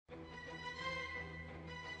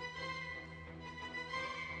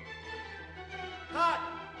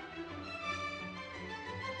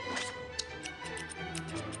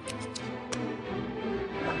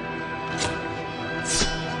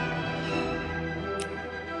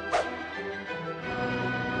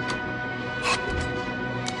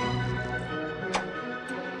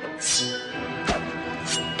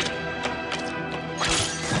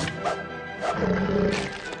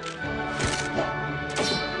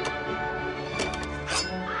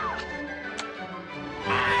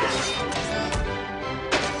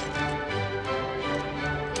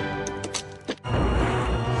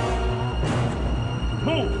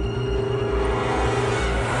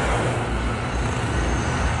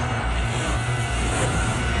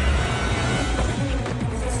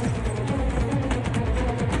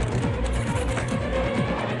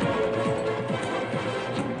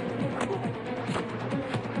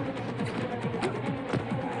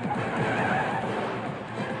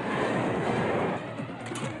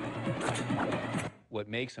what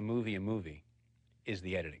makes a movie is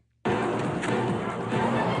the editing. I've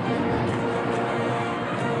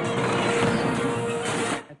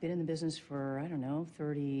been in the business for, I don't know,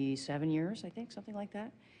 37 years, I think, something like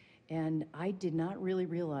that. And I did not really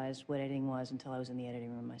realize what editing was until I was in the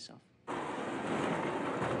editing room myself.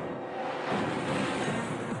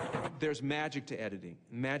 There's magic to editing.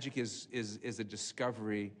 Magic is a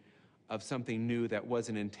discovery of something new that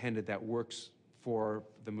wasn't intended, that works for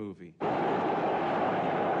the movie.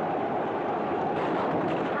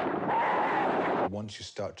 Once you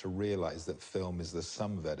start to realize that film is the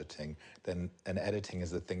sum of editing, then editing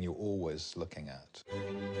is the thing you're always looking at.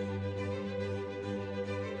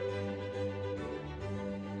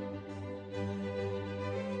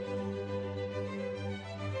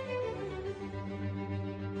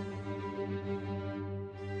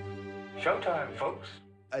 Showtime, folks.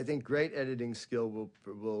 I think great editing skill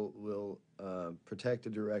will protect a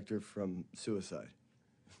director from suicide.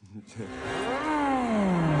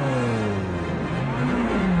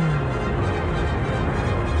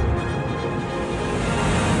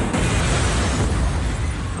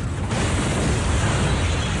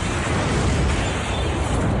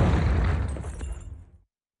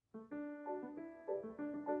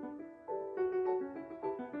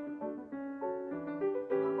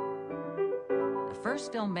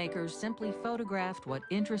 First filmmakers simply photographed what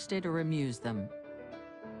interested or amused them.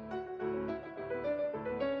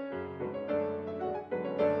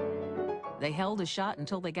 They held a shot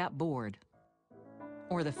until they got bored,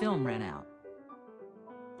 or the film ran out.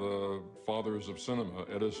 The fathers of cinema,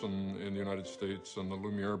 Edison in the United States and the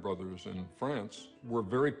Lumiere brothers in France, were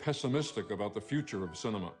very pessimistic about the future of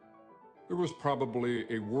cinema. There was probably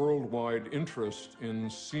a worldwide interest in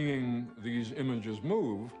seeing these images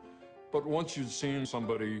move, but once you'd seen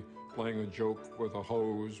somebody playing a joke with a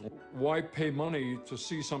hose, why pay money to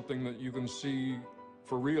see something that you can see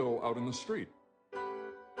for real out in the street?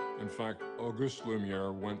 In fact, Auguste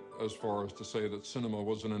Lumiere went as far as to say that cinema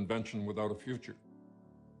was an invention without a future.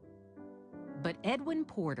 But Edwin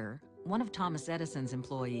Porter, one of Thomas Edison's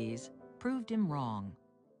employees, proved him wrong.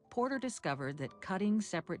 Porter discovered that cutting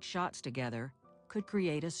separate shots together could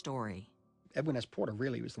create a story. Edwin S. Porter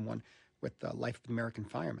really was the one with the Life of an American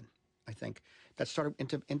Fireman, I think, that started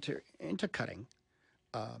intercutting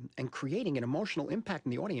and creating an emotional impact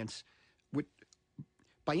in the audience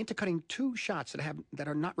by intercutting two shots that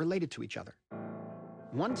are not related to each other.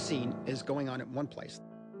 One scene is going on at one place,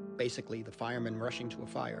 basically the firemen rushing to a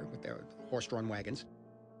fire with their horse-drawn wagons,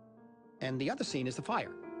 and the other scene is the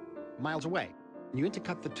fire, miles away. And you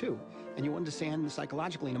intercut the two, and you understand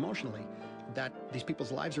psychologically and emotionally that these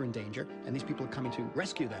people's lives are in danger, and these people are coming to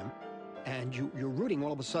rescue them, and you're rooting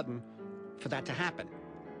all of a sudden for that to happen,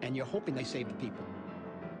 and you're hoping they save the people.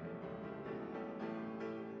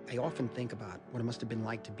 I often think about what it must have been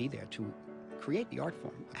like to be there to create the art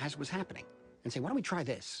form as it was happening and say, why don't we try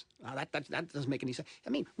this? That doesn't make any sense. I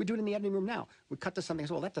mean, we do it in the editing room now. We cut to something and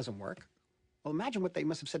say, well, that doesn't work. Well, imagine what they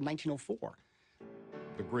must have said in 1904.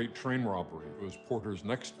 The Great Train Robbery was Porter's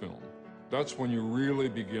next film. That's when you really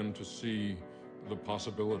begin to see the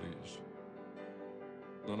possibilities.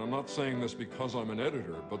 And I'm not saying this because I'm an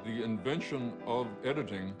editor, but the invention of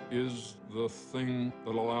editing is the thing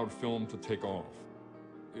that allowed film to take off.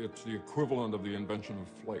 It's the equivalent of the invention of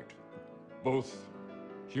flight. Both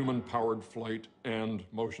human-powered flight and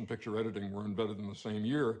motion picture editing were invented in the same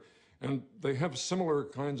year, and they have similar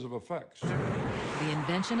kinds of effects. The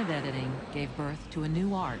invention of editing gave birth to a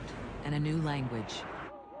new art and a new language.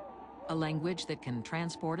 A language that can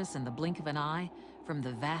transport us in the blink of an eye from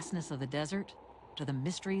the vastness of the desert to the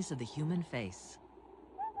mysteries of the human face.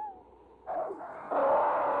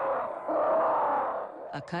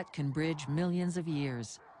 A cut can bridge millions of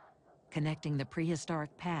years, connecting the prehistoric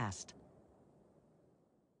past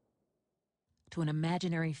to an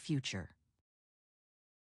imaginary future.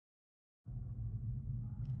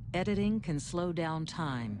 Editing can slow down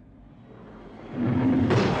time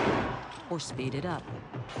or speed it up.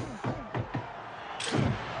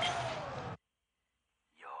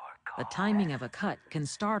 The timing of a cut can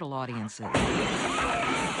startle audiences. I'm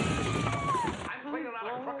cleaning out a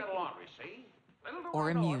crooked laundry, see? Little do Or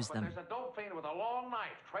I know amuse it, but them. there's a dope fiend with a long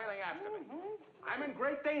knife trailing after me. I'm in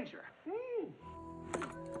great danger.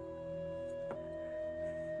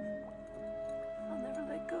 I'll never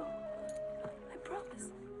let go. I promise.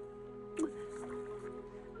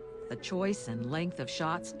 The choice and length of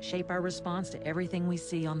shots shape our response to everything we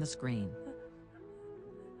see on the screen.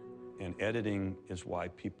 And editing is why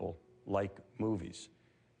people like movies.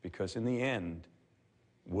 Because in the end,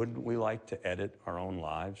 wouldn't we like to edit our own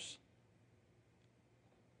lives?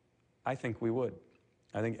 I think we would.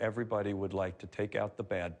 I think everybody would like to take out the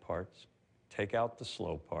bad parts, take out the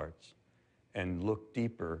slow parts, and look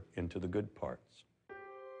deeper into the good parts.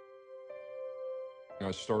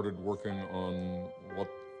 I started working on what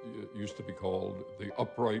used to be called the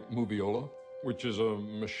upright moviola, which is a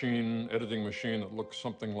machine, editing machine that looks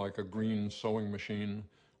something like a green sewing machine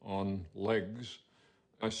on legs.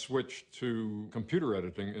 I switched to computer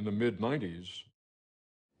editing in the mid-90s.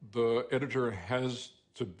 The editor has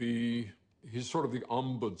to be, he's sort of the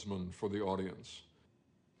ombudsman for the audience.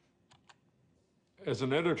 As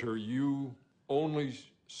an editor, you only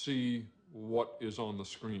see what is on the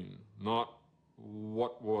screen, not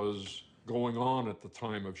what was going on at the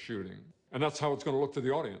time of shooting. And that's how it's going to look to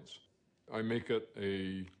the audience. I make it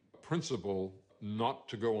a principle not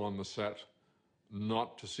to go on the set,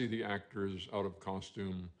 not to see the actors out of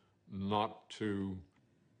costume, not to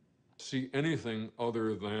see anything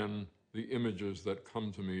other than the images that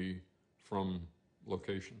come to me from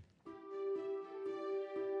location.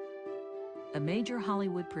 A major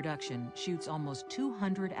Hollywood production shoots almost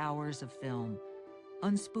 200 hours of film.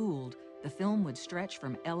 Unspooled, the film would stretch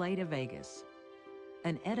from LA to Vegas.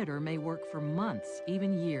 An editor may work for months,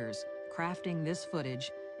 even years, crafting this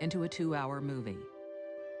footage into a 2-hour movie.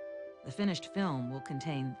 The finished film will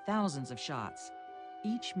contain thousands of shots,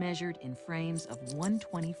 each measured in frames of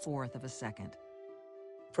 1/24th of a second.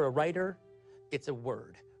 For a writer, it's a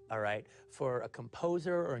word, all right? For a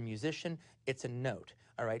composer or a musician, it's a note,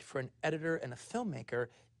 all right? For an editor and a filmmaker,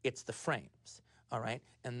 it's the frames, all right?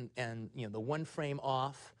 And you know, the 1 frame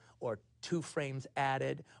off or 2 frames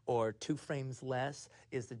added or 2 frames less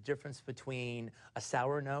is the difference between a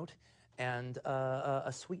sour note and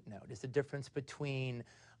a sweet note. It's the difference between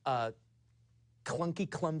clunky,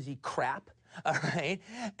 clumsy crap, all right,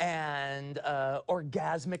 and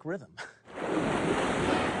orgasmic rhythm.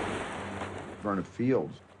 Verna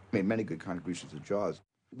Fields made many good contributions to Jaws.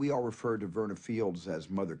 We all refer to Verna Fields as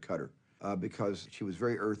Mother Cutter because she was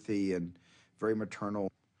very earthy and very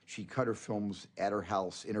maternal. She cut her films at her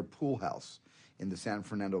house, in her pool house in the San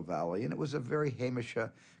Fernando Valley, and it was a very Hamish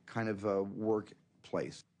kind of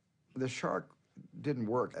workplace. The shark didn't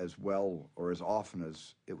work as well or as often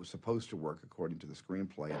as it was supposed to work according to the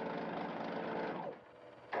screenplay.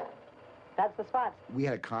 That's the spot. We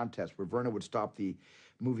had a contest where Verna would stop the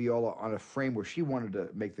moviola on a frame where she wanted to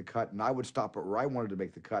make the cut, and I would stop it where I wanted to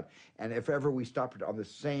make the cut. And if ever we stopped it on the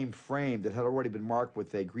same frame that had already been marked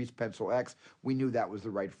with a grease pencil X, we knew that was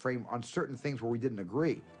the right frame on certain things where we didn't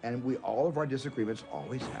agree. And all of our disagreements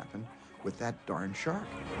always happened with that darn shark.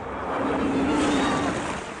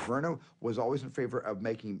 Verna was always in favor of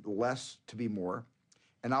making less to be more.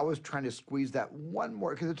 And I was trying to squeeze that one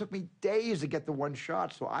more, because it took me days to get the one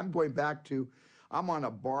shot. So I'm going back to, I'm on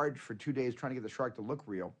a barge for 2 days trying to get the shark to look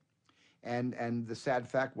real. And the sad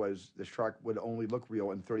fact was the shark would only look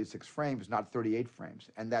real in 36 frames, not 38 frames.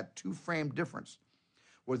 And that 2-frame difference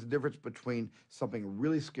was the difference between something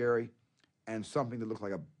really scary and something that looked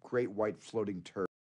like a great white floating turd.